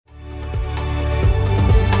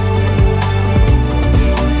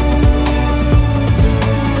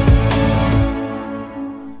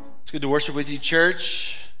Good to worship with you,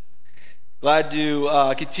 church. Glad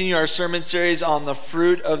to continue our sermon series on the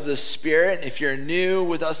fruit of the Spirit. If you're new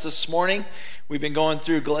with us this morning, we've been going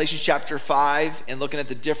through Galatians chapter 5 and looking at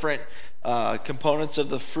the different components of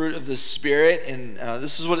the fruit of the Spirit. And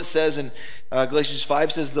this is what it says in Galatians 5.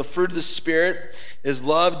 It says, the fruit of the Spirit is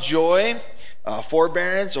love, joy,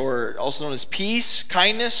 forbearance, or also known as peace,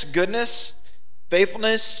 kindness, goodness,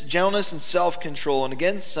 faithfulness, gentleness, and self-control. And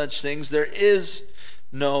against such things there is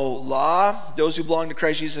no law. Those who belong to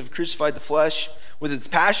Christ Jesus have crucified the flesh with its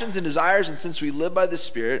passions and desires, and since we live by the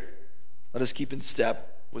Spirit, let us keep in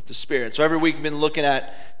step with the Spirit. So every week we've been looking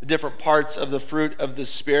at the different parts of the fruit of the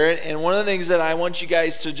Spirit, and one of the things that I want you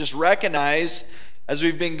guys to just recognize as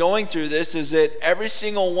we've been going through this is that every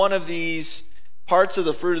single one of these parts of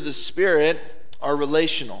the fruit of the Spirit are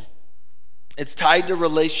relational. It's tied to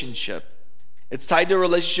relationship. It's tied to a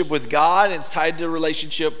relationship with God, and it's tied to a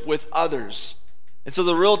relationship with others. And so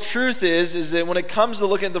the real truth is that when it comes to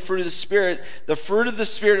looking at the fruit of the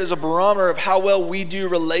Spirit is a barometer of how well we do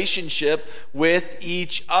relationship with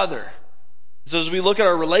each other. So as we look at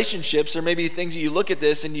our relationships, there may be things that you look at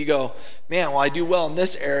this and you go, man, well, I do well in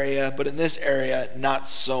this area, but in this area, not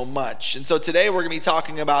so much. And so today we're going to be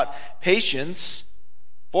talking about patience,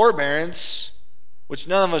 forbearance, which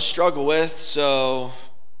none of us struggle with, so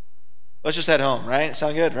let's just head home, right?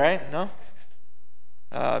 Sound good, right? No?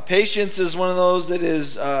 Patience is one of those that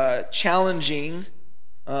is challenging,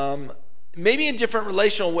 maybe in different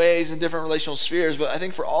relational ways, in different relational spheres, but I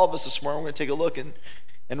think for all of us this morning, we're going to take a look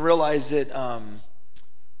and realize that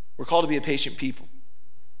we're called to be a patient people.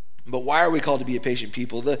 But why are we called to be a patient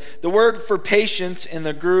people? The word for patience in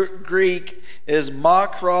the Greek is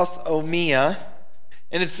makrothomia,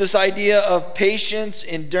 and it's this idea of patience,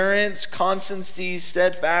 endurance, constancy,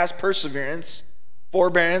 steadfast, perseverance,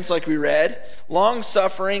 forbearance, like we read,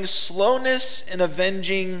 long-suffering, slowness in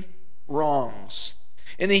avenging wrongs.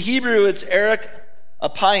 In the Hebrew, it's erik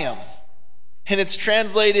apayim, and it's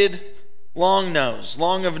translated long nose,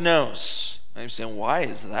 long of nose. I'm saying, why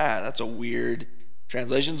is that? That's a weird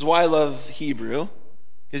translation. It's why I love Hebrew,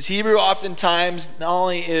 because Hebrew oftentimes not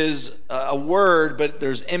only is a word, but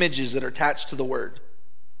there's images that are attached to the word.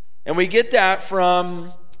 And we get that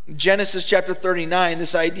from Genesis chapter 39,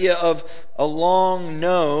 this idea of a long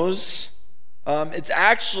nose. It's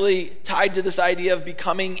actually tied to this idea of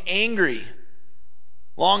becoming angry.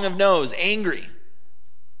 Long of nose, angry.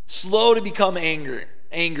 Slow to become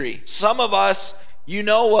angry. Some of us, you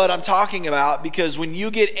know what I'm talking about, because when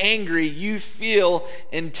you get angry, you feel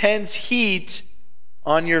intense heat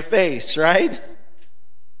on your face, right?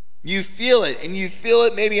 You feel it, and you feel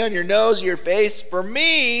it maybe on your nose, your face. For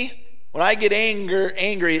me, when I get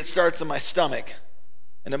angry, it starts in my stomach,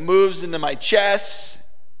 and it moves into my chest,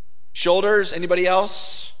 shoulders. Anybody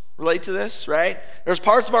else relate to this, right? There's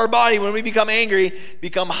parts of our body when we become angry,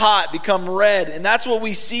 become hot, become red, and that's what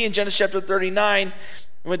we see in Genesis chapter 39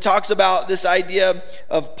 when it talks about this idea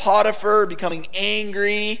of Potiphar becoming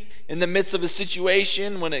angry in the midst of a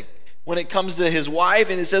situation when it comes to his wife.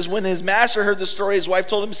 And it says, when his master heard the story, his wife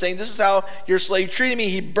told him, saying, this is how your slave treated me.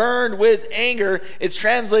 He burned with anger. It's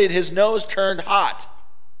translated, his nose turned hot.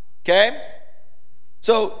 Okay?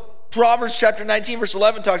 So Proverbs chapter 19, verse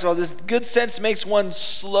 11 talks about this. Good sense makes one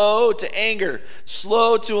slow to anger,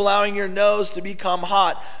 slow to allowing your nose to become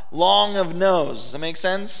hot, long of nose. Does that make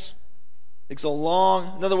sense? It's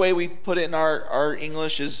another way we put it in our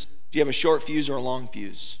English is, do you have a short fuse or a long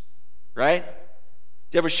fuse? Right?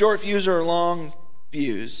 Do you have a short fuse or a long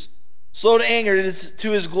fuse? Slow to anger, it is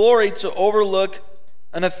to his glory to overlook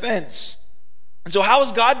an offense. And so how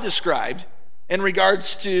is God described in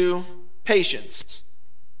regards to patience?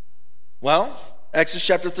 Well, Exodus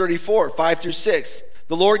chapter 34, 5 through 6.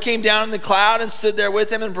 The Lord came down in the cloud and stood there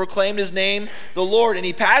with him and proclaimed his name, the Lord. And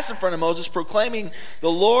he passed in front of Moses, proclaiming,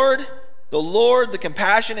 the Lord, the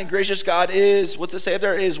compassionate and gracious God is, what's it say up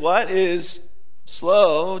there? Is what? Is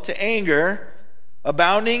slow to anger,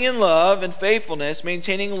 abounding in love and faithfulness,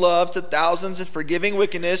 maintaining love to thousands, and forgiving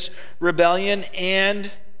wickedness, rebellion,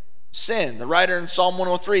 and sin. The writer in Psalm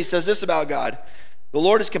 103 says this about God. The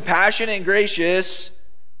Lord is compassionate and gracious,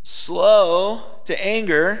 slow to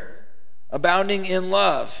anger, abounding in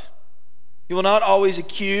love. He will not always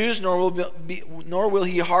accuse, nor will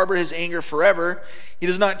he harbor his anger forever. He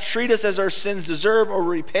does not treat us as our sins deserve or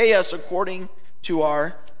repay us according to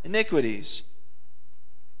our iniquities.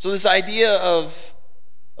 So this idea of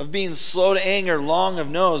being slow to anger, long of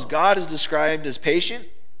nose, God is described as patient,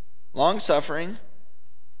 long-suffering,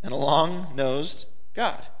 and a long-nosed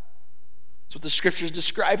God. That's what the scriptures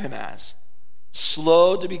describe him as.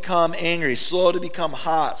 Slow to become angry, slow to become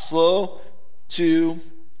hot, slow to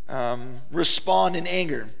respond in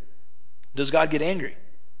anger. Does God get angry?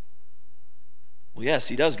 Well, yes,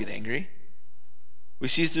 he does get angry. We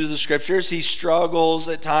see through the scriptures, he struggles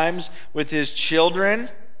at times with his children,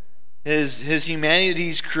 his humanity that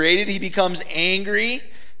he's created. He becomes angry.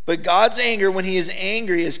 But God's anger, when he is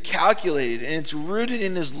angry, is calculated, and it's rooted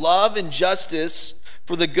in his love and justice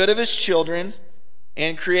for the good of his children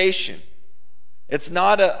and creation. It's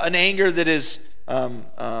not an anger that is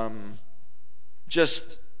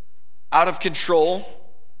just out of control,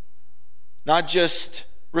 not just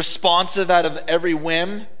responsive out of every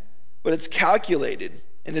whim, but it's calculated,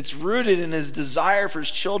 and it's rooted in his desire for his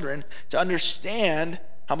children to understand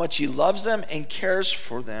how much he loves them and cares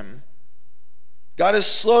for them. God is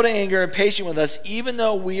slow to anger and patient with us, even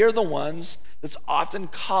though we are the ones that's often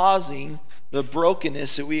causing the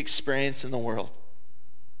brokenness that we experience in the world.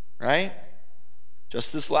 Right?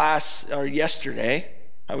 Just yesterday,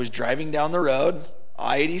 I was driving down the road,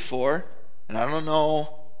 I-84, and I don't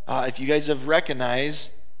know if you guys have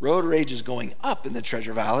recognized, road rage is going up in the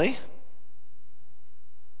Treasure Valley.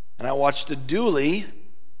 And I watched a dually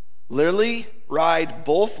literally ride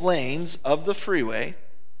both lanes of the freeway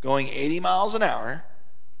going 80 miles an hour.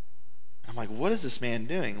 I'm like, what is this man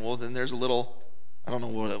doing? Well, then there's a little, I don't know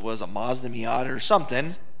what it was, a Mazda Miata or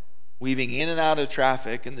something, weaving in and out of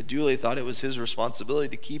traffic, and the dually thought it was his responsibility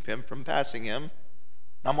to keep him from passing him. And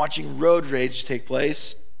I'm watching road rage take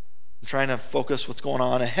place. I'm trying to focus what's going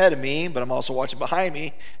on ahead of me, but I'm also watching behind me.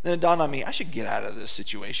 And then it dawned on me, I should get out of this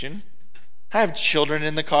situation. I have children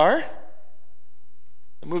in the car.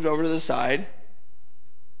 I moved over to the side,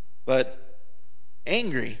 but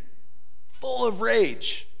angry, full of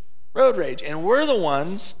rage, road rage. And we're the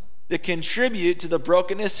ones that contribute to the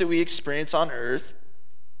brokenness that we experience on earth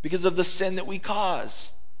because of the sin that we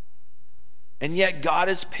cause. And yet God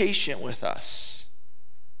is patient with us.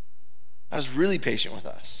 God is really patient with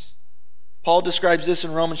us. Paul describes this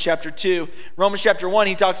in Romans chapter 2. Romans chapter 1,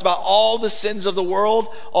 he talks about all the sins of the world,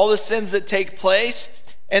 all the sins that take place.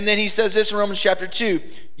 And then he says this in Romans chapter 2.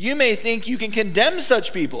 You may think you can condemn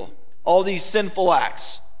such people, all these sinful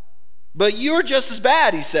acts. But you're just as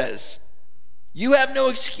bad, he says. You have no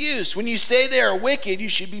excuse. When you say they are wicked, you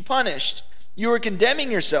should be punished. You are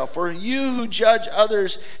condemning yourself, for you who judge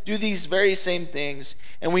others do these very same things.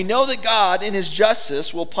 And we know that God, in his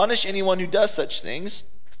justice, will punish anyone who does such things.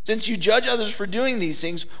 Since you judge others for doing these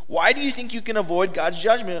things, why do you think you can avoid God's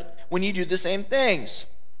judgment when you do the same things?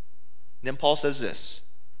 And then Paul says this.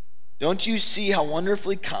 Don't you see how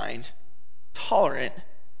wonderfully kind, tolerant,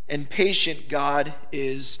 and patient God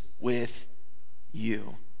is with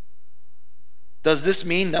you? Does this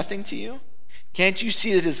mean nothing to you? Can't you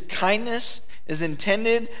see that his kindness is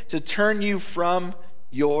intended to turn you from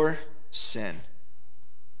your sin?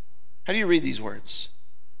 How do you read these words?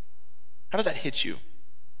 How does that hit you?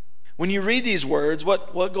 When you read these words,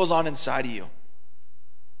 what goes on inside of you?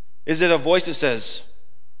 Is it a voice that says,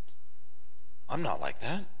 I'm not like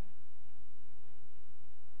that?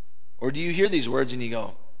 Or do you hear these words and you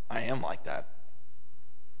go, I am like that?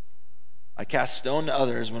 I cast stone to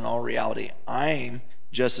others when in all reality, I'm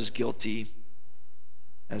just as guilty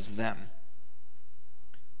as them.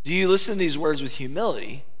 Do you listen to these words with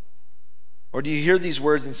humility? Or do you hear these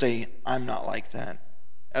words and say, I'm not like that?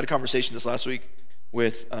 I had a conversation this last week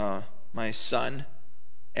with my son,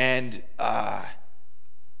 and I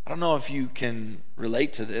don't know if you can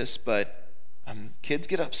relate to this, but kids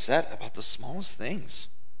get upset about the smallest things.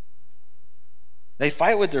 They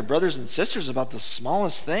fight with their brothers and sisters about the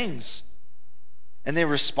smallest things, and they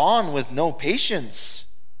respond with no patience.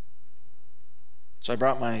 So I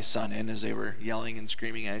brought my son in as they were yelling and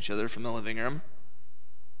screaming at each other from the living room.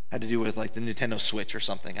 Had to do with like the Nintendo Switch or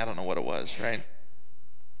something. I don't know what it was, right?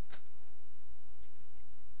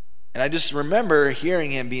 And I just remember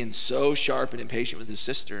hearing him being so sharp and impatient with his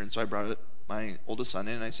sister. And so I brought my oldest son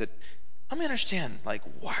in and I said, help me understand, like,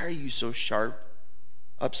 why are you so sharp,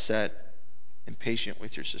 upset, impatient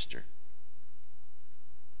with your sister?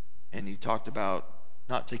 And he talked about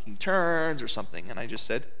not taking turns or something. And I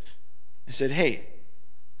said, hey,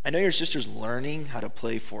 I know your sister's learning how to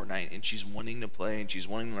play Fortnite and she's wanting to play and she's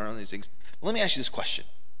wanting to learn all these things. But let me ask you this question.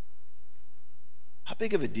 How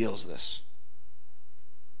big of a deal is this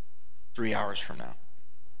 3 hours from now?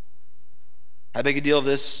 How big a deal is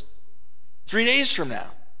this 3 days from now?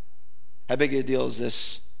 How big a deal is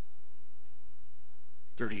this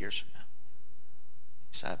 30 years from now?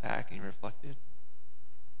 He sat back and he reflected.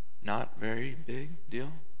 Not very big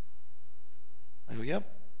deal. I go,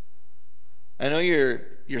 yep. I know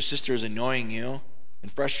your sister is annoying you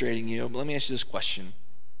and frustrating you, but let me ask you this question.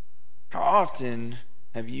 How often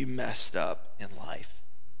have you messed up in life?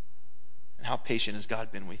 And how patient has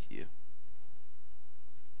God been with you?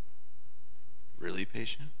 really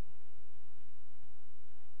patient?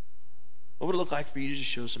 What would it look like for you to just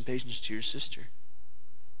show some patience to your sister?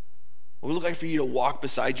 What would it look like for you to walk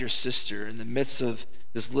beside your sister in the midst of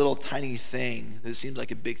this little tiny thing that seems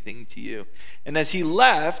like a big thing to you? And as he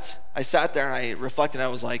left, I sat there and I reflected and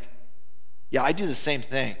I was like, yeah, I do the same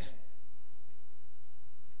thing.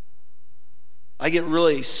 I get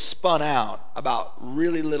really spun out about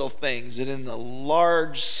really little things that in the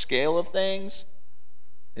large scale of things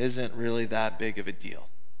isn't really that big of a deal.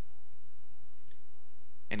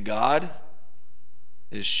 And God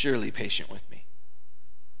is surely patient with me.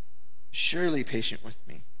 Surely patient with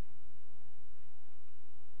me.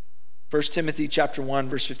 1 Timothy chapter 1,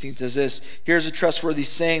 verse 15 says this, here's a trustworthy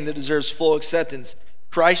saying that deserves full acceptance.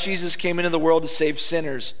 Christ Jesus came into the world to save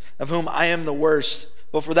sinners, of whom I am the worst.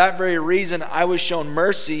 But for that very reason, I was shown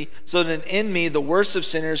mercy, so that in me, the worst of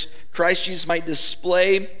sinners, Christ Jesus might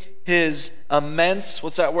display his immense,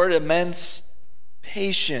 what's that word? Immense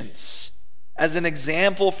patience as an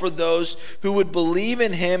example for those who would believe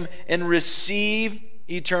in him and receive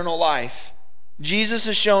eternal life. Jesus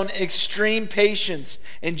has shown extreme patience,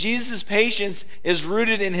 and Jesus' patience is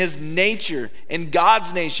rooted in his nature, in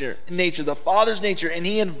God's nature, the Father's nature, and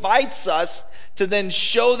he invites us to then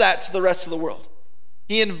show that to the rest of the world.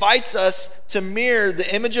 He invites us to mirror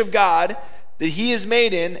the image of God that he is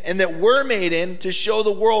made in and that we're made in to show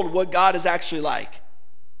the world what God is actually like.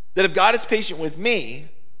 That if God is patient with me,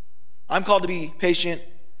 I'm called to be patient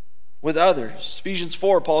with others. Ephesians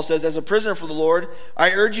 4, Paul says, as a prisoner for the Lord,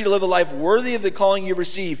 I urge you to live a life worthy of the calling you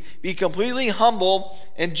receive. Be completely humble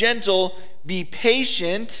and gentle. Be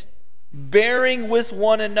patient, bearing with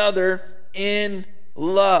one another in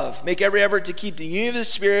love. Make every effort to keep the unity of the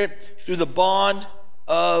Spirit through the bond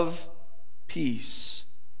of peace.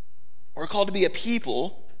 We're called to be a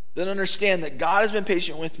people that understand that God has been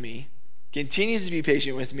patient with me, continues to be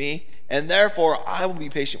patient with me, and therefore I will be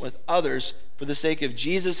patient with others for the sake of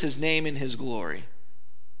Jesus, his name, and his glory.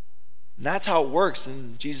 And that's how it works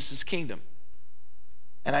in Jesus' kingdom.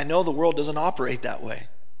 And I know the world doesn't operate that way.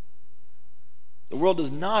 The world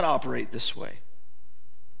does not operate this way.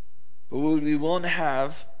 But we would be willing to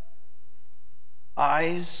have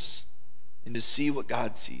eyes and to see what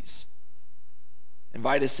God sees.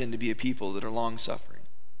 Invite us in to be a people that are long-suffering,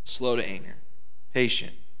 slow to anger,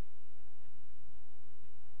 patient.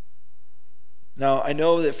 Now, I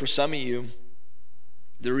know that for some of you,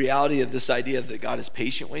 the reality of this idea that God is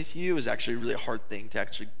patient with you is actually a really hard thing to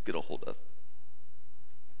actually get a hold of.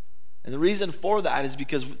 And the reason for that is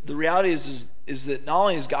because the reality is that not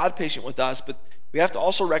only is God patient with us, but we have to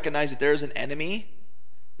also recognize that there is an enemy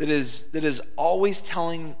that is always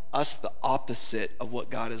telling us the opposite of what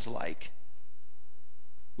God is like.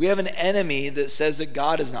 We have an enemy that says that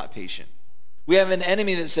God is not patient. We have an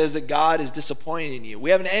enemy that says that God is disappointed in you. We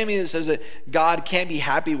have an enemy that says that God can't be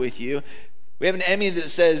happy with you. We have an enemy that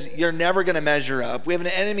says you're never going to measure up. We have an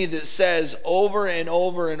enemy that says over and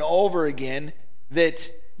over and over again that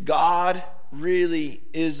God really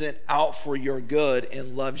isn't out for your good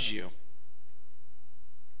and loves you.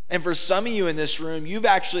 And for some of you in this room, you've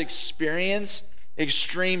actually experienced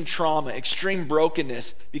extreme trauma, extreme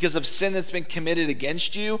brokenness because of sin that's been committed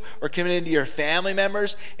against you or committed to your family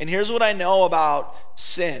members. And here's what I know about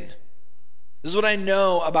sin. This is what I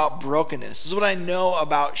know about brokenness. This is what I know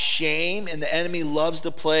about shame, and the enemy loves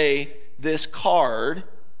to play this card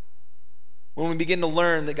when we begin to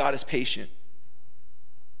learn that God is patient.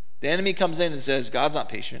 The enemy comes in and says, God's not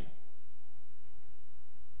patient.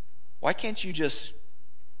 Why can't you just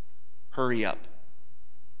hurry up?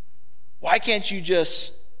 Why can't you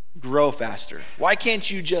just grow faster? Why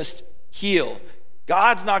can't you just heal?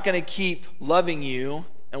 God's not going to keep loving you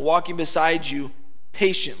and walking beside you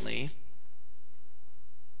patiently.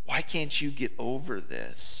 Why can't you get over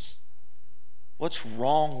this? What's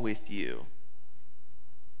wrong with you?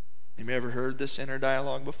 Have you ever heard this inner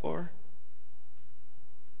dialogue before?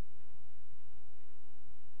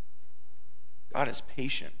 God is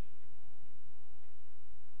patient.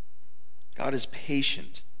 God is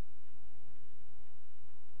patient.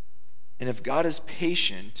 And if God is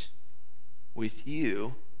patient with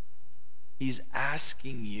you, he's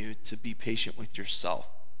asking you to be patient with yourself.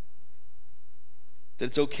 That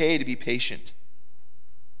it's okay to be patient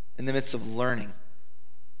in the midst of learning.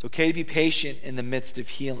 It's okay to be patient in the midst of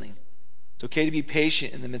healing. It's okay to be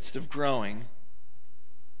patient in the midst of growing.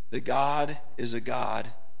 That God is a God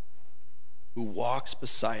who walks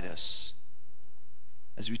beside us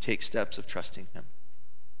as we take steps of trusting him.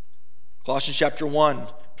 Colossians chapter 1,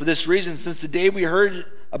 for this reason, since the day we heard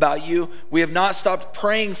about you, we have not stopped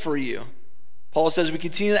praying for you. Paul says, we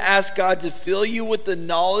continue to ask God to fill you with the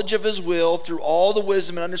knowledge of his will through all the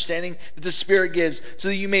wisdom and understanding that the Spirit gives, so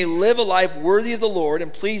that you may live a life worthy of the Lord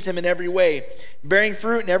and please him in every way, bearing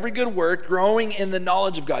fruit in every good work, growing in the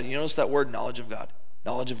knowledge of God. You notice that word, knowledge of God.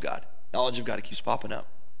 Knowledge of God. Knowledge of God. It keeps popping up.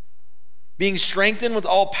 Being strengthened with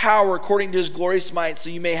all power according to his glorious might, so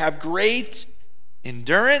you may have great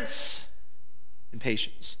endurance and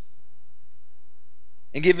patience.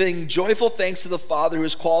 And giving joyful thanks to the Father who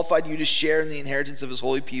has qualified you to share in the inheritance of his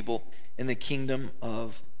holy people in the kingdom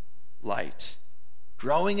of light.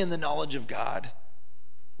 Growing in the knowledge of God,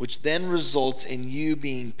 which then results in you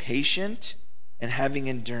being patient and having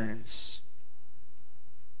endurance.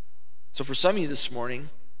 So for some of you this morning,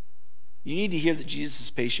 you need to hear that Jesus is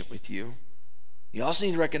patient with you. You also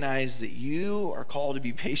need to recognize that you are called to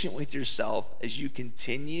be patient with yourself as you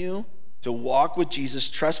continue to walk with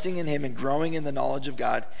Jesus, trusting in him and growing in the knowledge of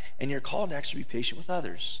God, and you're called to actually be patient with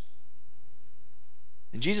others.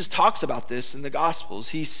 And Jesus talks about this in the Gospels.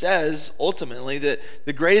 He says, ultimately, that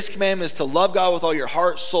the greatest commandment is to love God with all your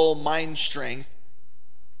heart, soul, mind, strength,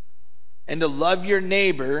 and to love your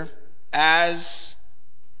neighbor as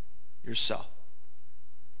yourself.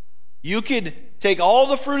 You could take all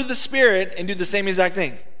the fruit of the Spirit and do the same exact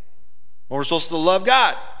thing. Well, we're supposed to love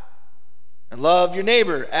God and love your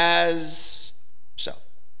neighbor as yourself.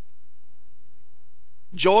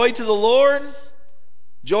 Joy to the Lord,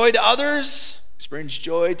 joy to others, experience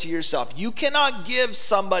joy to yourself. You cannot give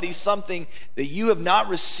somebody something that you have not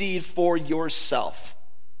received for yourself.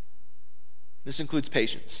 This includes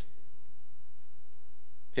patience.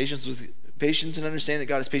 Patience and understanding that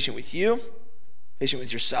God is patient with you, patient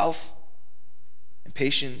with yourself, and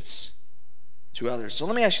patience to others. So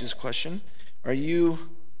let me ask you this question. Are you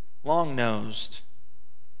long-nosed?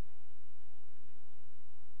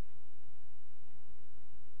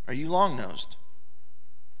 Are you long-nosed?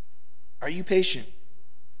 Are you patient?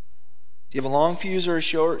 Do you have a long fuse or a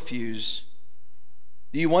short fuse?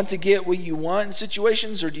 Do you want to get what you want in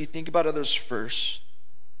situations, or do you think about others first?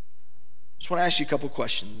 I just want to ask you a couple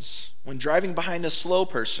questions. When driving behind a slow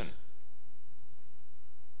person,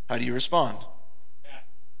 how do you respond?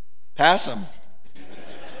 Pass them.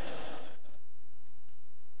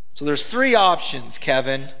 So there's 3 options,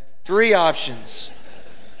 Kevin. 3 options.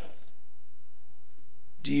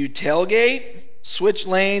 Do you tailgate, switch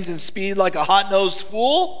lanes, and speed like a hot-nosed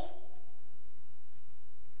fool?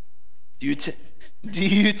 Do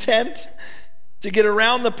you attempt to get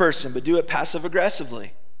around the person, but do it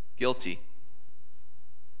passive-aggressively? Guilty.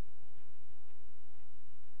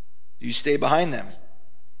 Do you stay behind them?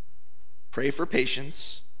 Pray for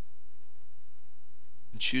patience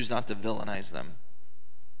and choose not to villainize them.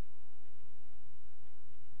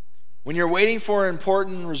 When you're waiting for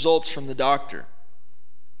important results from the doctor,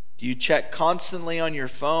 do you check constantly on your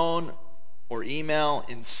phone or email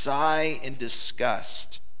and sigh in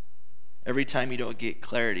disgust every time you don't get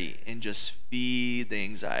clarity and just feed the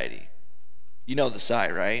anxiety? You know the sigh,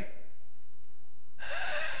 right?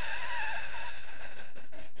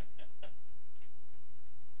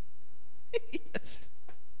 Yes.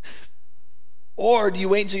 Or do you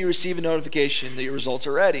wait until you receive a notification that your results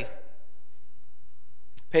are ready?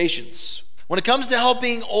 Patience. When it comes to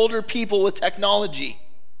helping older people with technology,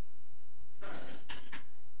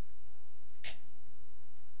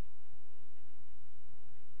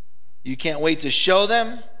 you can't wait to show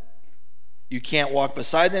them. You can't walk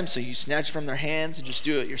beside them, so you snatch it from their hands and just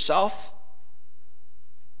do it yourself.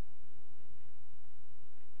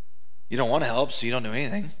 You don't want to help, so you don't do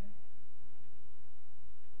anything.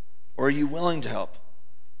 Or are you willing to help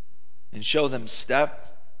and show them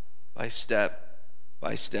step by step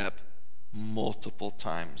by step multiple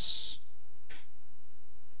times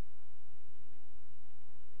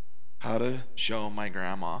how to show my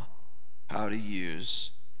grandma how to use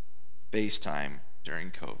FaceTime during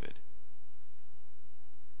COVID?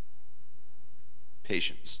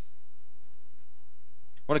 Patience.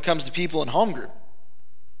 When it comes to people in home group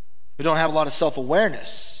who don't have a lot of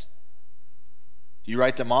self-awareness, do you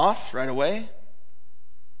write them off right away?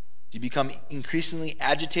 Do you become increasingly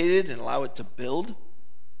agitated and allow it to build?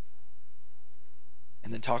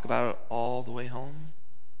 And then talk about it all the way home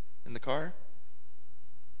in the car?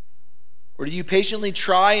 Or do you patiently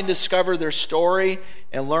try and discover their story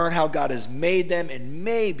and learn how God has made them, and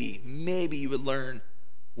maybe you would learn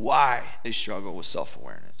why they struggle with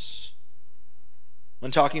self-awareness?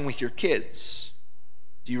 When talking with your kids,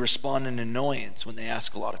 do you respond in annoyance when they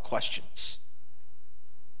ask a lot of questions?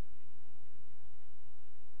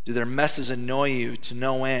 Do their messes annoy you to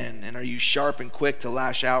no end? And are you sharp and quick to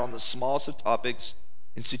lash out on the smallest of topics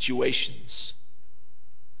and situations?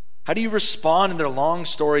 How How do you respond in their long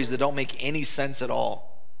stories that don't make any sense at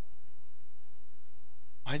all?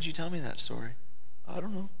 Why did you tell me that story? I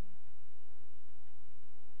don't know.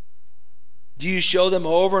 Do you show them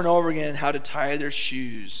over and over again how to tie their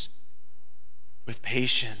shoes with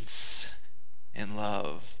patience and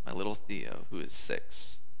love? My little Theo, who is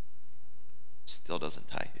 6, still doesn't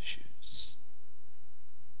tie his shoes.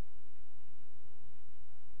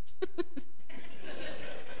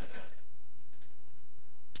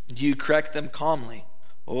 Do you correct them calmly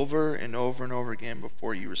over and over and over again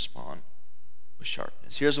before you respond with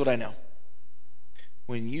sharpness? Here's what I know.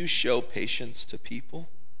 When you show patience to people,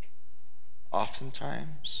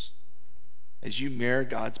 oftentimes, as you mirror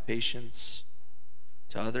God's patience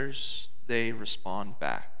to others, they respond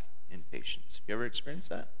back in patience. Have you ever experienced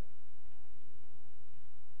that?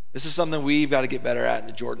 This is something we've got to get better at in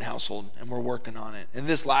the Jordan household, and we're working on it. And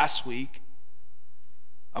this last week,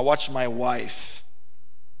 I watched my wife,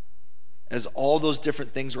 as all those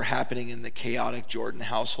different things were happening in the chaotic Jordan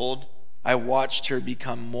household, I watched her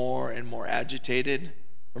become more and more agitated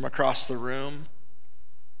from across the room.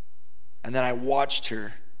 And then I watched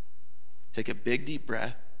her take a big, deep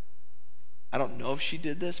breath. I don't know if she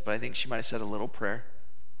did this, but I think she might have said a little prayer.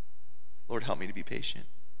 Lord, help me to be patient.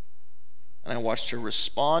 And I watched her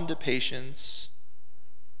respond to patience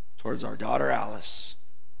towards our daughter Alice,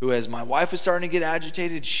 who, as my wife was starting to get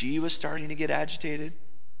agitated, she was starting to get agitated.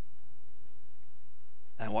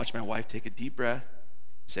 And I watched my wife take a deep breath,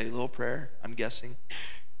 say a little prayer, I'm guessing,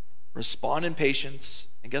 respond in patience,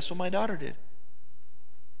 and guess what my daughter did?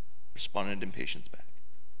 Responded in patience back.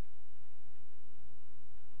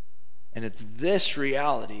 And it's this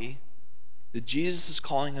reality that Jesus is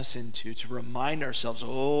calling us into, to remind ourselves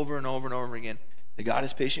over and over and over again that God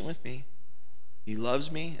is patient with me. He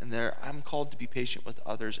loves me, and I'm called to be patient with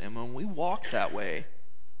others. And when we walk that way,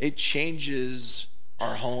 it changes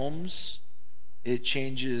our homes. It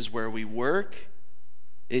changes where we work.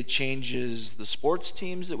 It changes the sports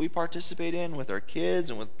teams that we participate in with our kids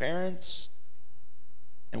and with parents.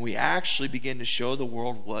 And we actually begin to show the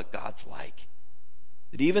world what God's like.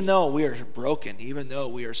 That even though we are broken, even though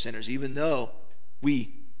we are sinners, even though we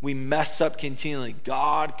mess up continually,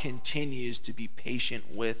 God continues to be patient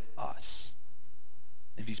with us.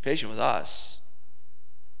 If he's patient with us,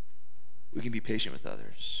 we can be patient with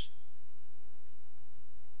others.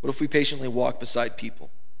 What if we patiently walk beside people?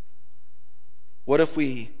 What if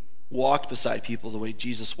we walked beside people the way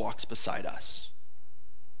Jesus walks beside us?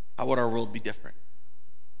 How would our world be different?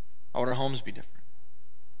 How would our homes be different?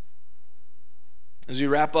 As we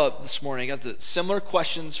wrap up this morning, I got the similar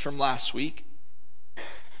questions from last week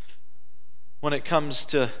when it comes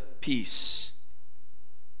to peace.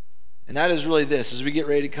 And that is really this, as we get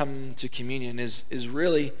ready to come to communion, is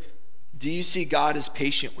really, do you see God as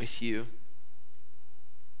patient with you?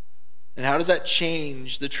 And how does that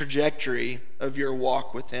change the trajectory of your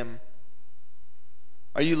walk with him?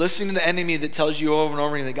 Are you listening to the enemy that tells you over and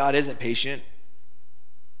over again that God isn't patient?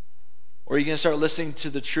 Or are you going to start listening to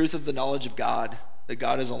the truth of the knowledge of God, that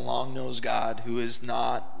God is a long-nosed God who is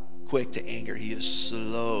not quick to anger. He is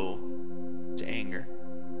slow to anger.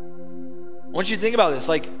 I want you to think about this.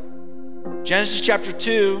 Like Genesis chapter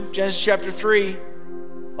 2, Genesis chapter 3,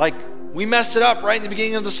 like we messed it up right in the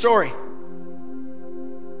beginning of the story.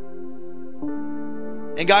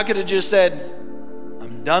 And God could have just said,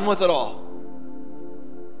 I'm done with it all.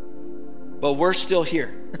 But we're still here.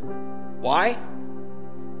 Why?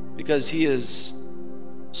 Because he is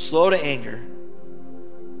slow to anger,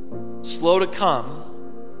 slow to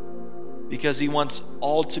come, because he wants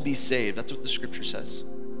all to be saved. That's what the scripture says.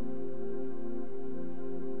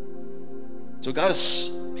 So God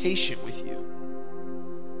is patient with you.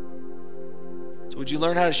 So would you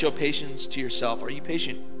learn how to show patience to yourself? Are you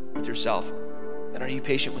patient with yourself? And are you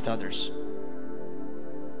patient with others?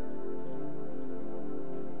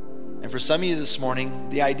 And for some of you this morning,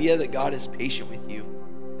 the idea that God is patient with you,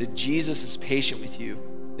 that Jesus is patient with you,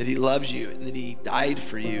 that he loves you, and that he died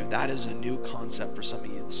for you, that is a new concept for some of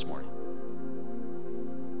you this morning.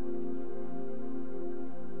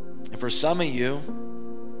 And for some of you,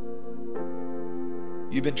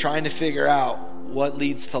 you've been trying to figure out what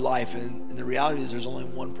leads to life, and the reality is there's only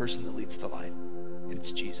one person that leads to life, and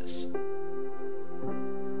it's Jesus.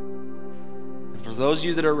 And for those of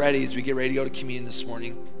you that are ready, as we get ready to go to communion this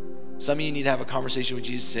morning, some of you need to have a conversation with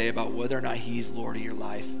Jesus today about whether or not he's Lord of your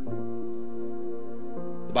life.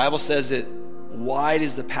 The Bible says that wide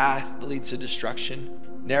is the path that leads to destruction,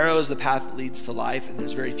 narrow is the path that leads to life, and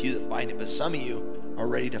there's very few that find it. But some of you are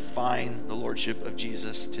ready to find the Lordship of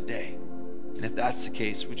Jesus today. And if that's the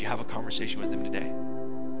case, would you have a conversation with him today?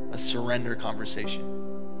 A surrender conversation.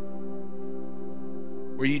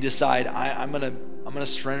 where you decide, I'm gonna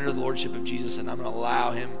surrender the lordship of Jesus, and I'm gonna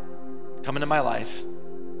allow him to come into my life,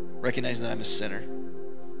 recognizing that I'm a sinner.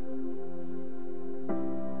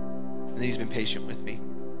 And that he's been patient with me.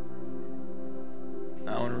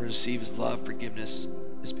 And I want to receive his love, forgiveness,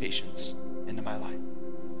 his patience into my life.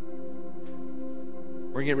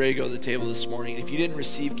 We're going to get ready to go to the table this morning. If you didn't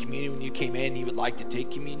receive communion when you came in and you would like to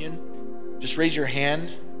take communion, just raise your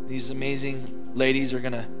hand. These amazing ladies are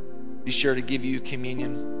going to be sure to give you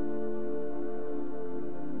communion.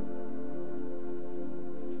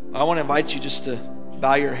 I want to invite you just to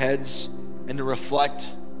bow your heads and to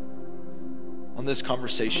reflect on this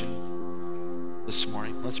conversation this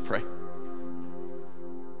morning. Let's pray.